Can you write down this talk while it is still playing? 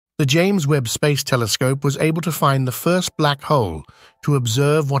The James Webb Space Telescope was able to find the first black hole to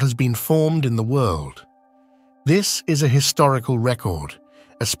observe what has been formed in the world. This is a historical record,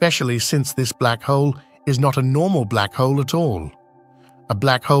 especially since this black hole is not a normal black hole at all. A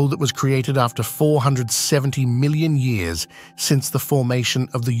black hole that was created after 470 million years since the formation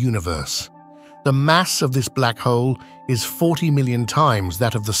of the universe. The mass of this black hole is 40 million times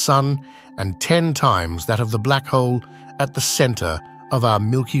that of the Sun and 10 times that of the black hole at the center of our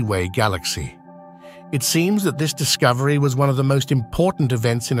Milky Way galaxy. It seems that this discovery was one of the most important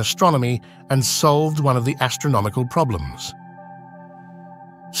events in astronomy and solved one of the astronomical problems.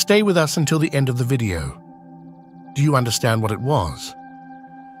 Stay with us until the end of the video. Do you understand what it was?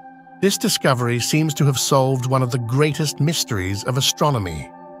 This discovery seems to have solved one of the greatest mysteries of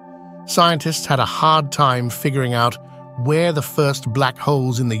astronomy. Scientists had a hard time figuring out where the first black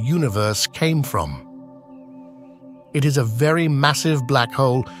holes in the universe came from. It is a very massive black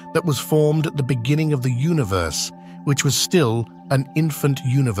hole that was formed at the beginning of the universe, which was still an infant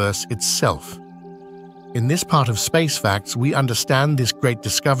universe itself. In this part of Space Facts, we understand this great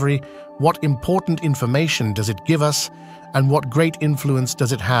discovery, what important information does it give us, and what great influence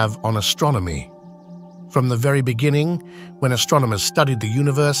does it have on astronomy. From the very beginning, when astronomers studied the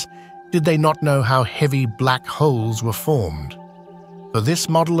universe, did they not know how heavy black holes were formed? For this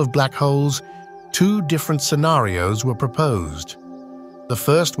model of black holes, two different scenarios were proposed. The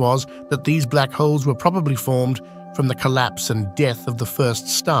first was that these black holes were probably formed from the collapse and death of the first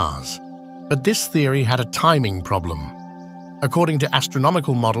stars. But this theory had a timing problem. According to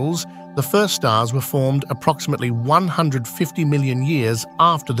astronomical models, the first stars were formed approximately 150 million years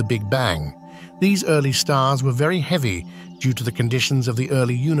after the Big Bang. These early stars were very heavy due to the conditions of the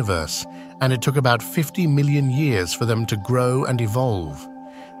early universe, and it took about 50 million years for them to grow and evolve.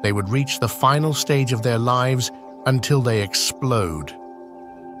 They would reach the final stage of their lives until they explode.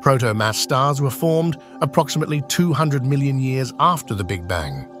 Proto-mass stars were formed approximately 200 million years after the Big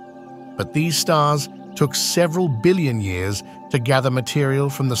Bang. But these stars took several billion years to gather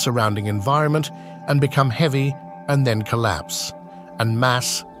material from the surrounding environment and become heavy and then collapse, and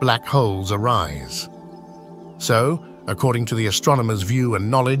mass black holes arise. So, according to the astronomers' view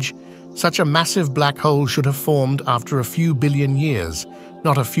and knowledge, such a massive black hole should have formed after a few billion years,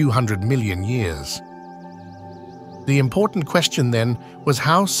 not a few hundred million years. The important question then was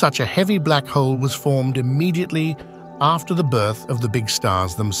how such a heavy black hole was formed immediately after the birth of the big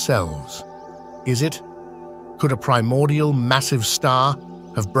stars themselves. Could a primordial massive star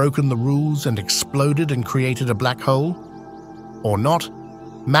have broken the rules and exploded and created a black hole? Or not?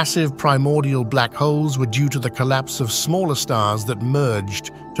 Massive primordial black holes were due to the collapse of smaller stars that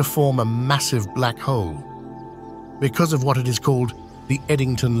merged to form a massive black hole, because of what it is called the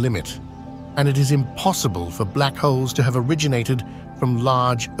Eddington limit, and it is impossible for black holes to have originated from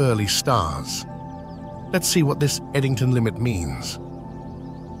large early stars. Let's see what this Eddington limit means.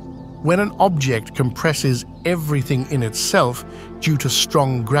 When an object compresses everything in itself due to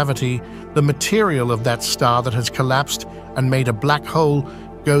strong gravity, the material of that star that has collapsed and made a black hole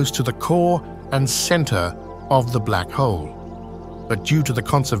goes to the core and center of the black hole. But due to the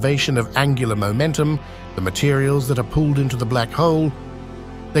conservation of angular momentum, the materials that are pulled into the black hole,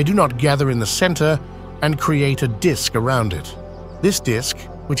 they do not gather in the center and create a disk around it. This disk,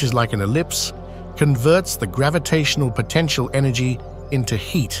 which is like an ellipse, converts the gravitational potential energy into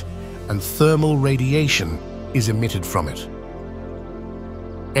heat, and thermal radiation is emitted from it.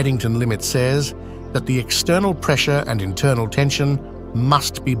 Eddington limit says that the external pressure and internal tension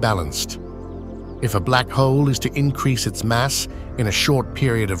must be balanced. If a black hole is to increase its mass in a short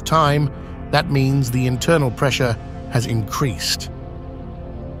period of time, that means the internal pressure has increased.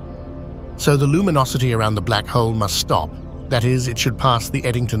 So the luminosity around the black hole must stop. That is, it should pass the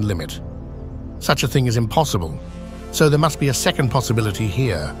Eddington limit. Such a thing is impossible, so there must be a second possibility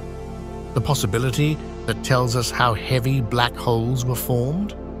here. The possibility that tells us how heavy black holes were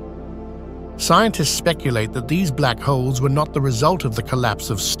formed? Scientists speculate that these black holes were not the result of the collapse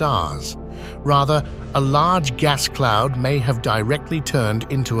of stars. Rather, a large gas cloud may have directly turned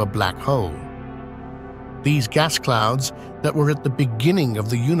into a black hole. These gas clouds that were at the beginning of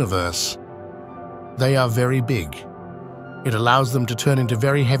the universe, they are very big. It allows them to turn into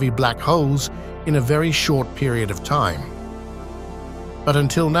very heavy black holes in a very short period of time. But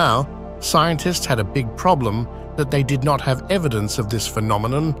until now, scientists had a big problem that they did not have evidence of this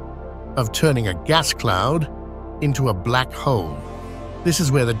phenomenon of turning a gas cloud into a black hole. This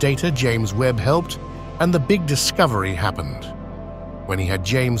is where the data James Webb helped, and the big discovery happened. When he had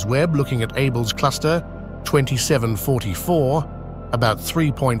James Webb looking at Able's cluster 2744, about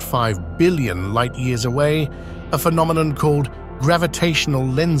 3.5 billion light-years away, a phenomenon called gravitational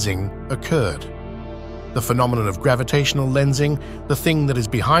lensing occurred. The phenomenon of gravitational lensing, the thing that is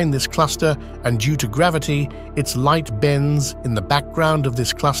behind this cluster, and due to gravity, its light bends in the background of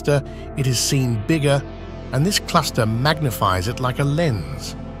this cluster, it is seen bigger, and this cluster magnifies it like a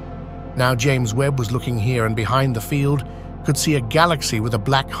lens. Now James Webb was looking here, and behind the field could see a galaxy with a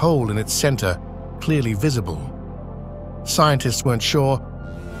black hole in its center, clearly visible. Scientists weren't sure,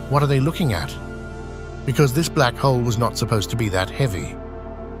 what are they looking at? Because this black hole was not supposed to be that heavy.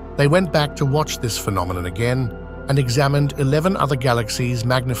 They went back to watch this phenomenon again and examined 11 other galaxies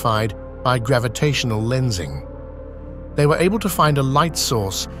magnified by gravitational lensing. They were able to find a light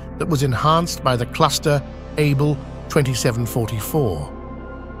source that was enhanced by the cluster Abell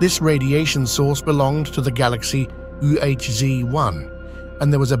 2744. This radiation source belonged to the galaxy UHZ-1,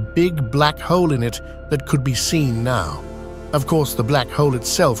 and there was a big black hole in it that could be seen now. Of course, the black hole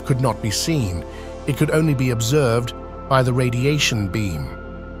itself could not be seen. It could only be observed by the radiation beam.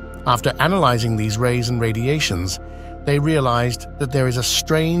 After analyzing these rays and radiations, they realized that there is a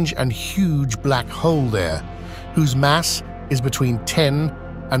strange and huge black hole there, whose mass is between 10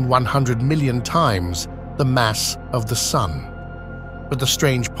 and 100 million times the mass of the Sun. But the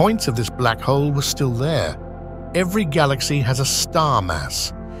strange points of this black hole were still there. Every galaxy has a star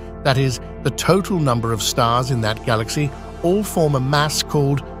mass. That is, the total number of stars in that galaxy all form a mass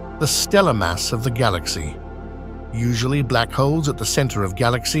called the stellar mass of the galaxy. Usually black holes at the center of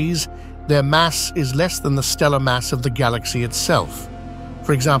galaxies, their mass is less than the stellar mass of the galaxy itself.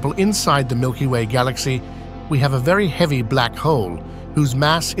 For example, inside the Milky Way galaxy, we have a very heavy black hole whose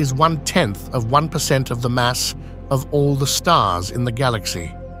mass is 1/10 of 1% of the mass of all the stars in the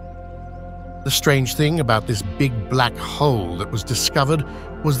galaxy. The strange thing about this big black hole that was discovered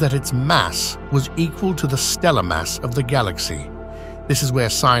was that its mass was equal to the stellar mass of the galaxy. This is where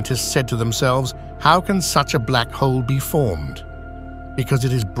scientists said to themselves, how can such a black hole be formed? Because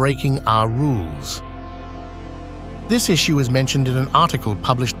it is breaking our rules. This issue is mentioned in an article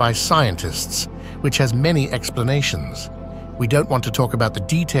published by scientists, which has many explanations. We don't want to talk about the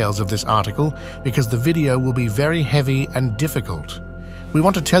details of this article because the video will be very heavy and difficult. We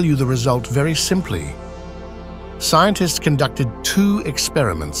want to tell you the result very simply. Scientists conducted 2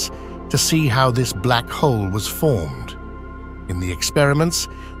 experiments to see how this black hole was formed. In the experiments,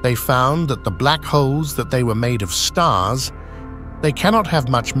 they found that the black holes that they were made of stars, they cannot have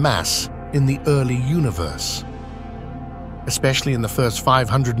much mass in the early universe. Especially in the first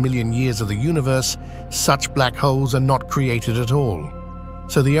 500 million years of the universe, such black holes are not created at all.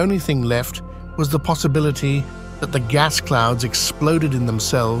 So the only thing left was the possibility that the gas clouds exploded in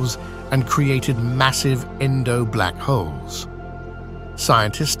themselves and created massive endo-black holes.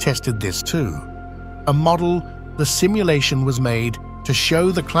 Scientists tested this too. A model, the simulation was made to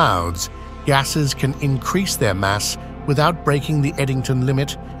show the clouds gases can increase their mass without breaking the Eddington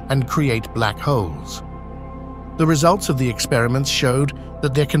limit and create black holes. The results of the experiments showed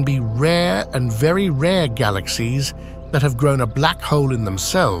that there can be rare and very rare galaxies that have grown a black hole in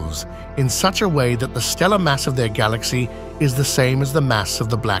themselves in such a way that the stellar mass of their galaxy is the same as the mass of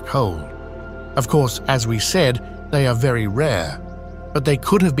the black hole. Of course, as we said, they are very rare, but they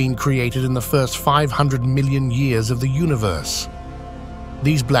could have been created in the first 500 million years of the universe.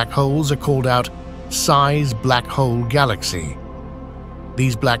 These black holes are called out size black hole galaxy.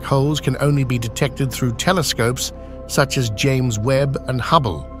 These black holes can only be detected through telescopes such as James Webb and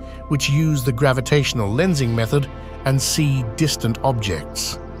Hubble, which use the gravitational lensing method and see distant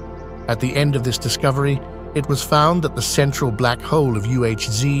objects. At the end of this discovery, it was found that the central black hole of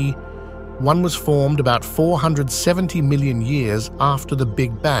UHZ-1 was formed about 470 million years after the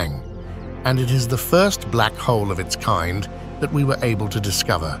Big Bang, and it is the first black hole of its kind that we were able to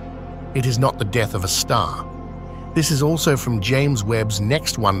discover. It is not the death of a star. This is also from James Webb's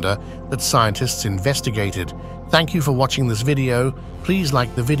next wonder that scientists investigated. Thank you for watching this video. Please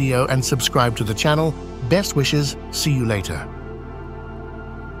like the video and subscribe to the channel. Best wishes. See you later.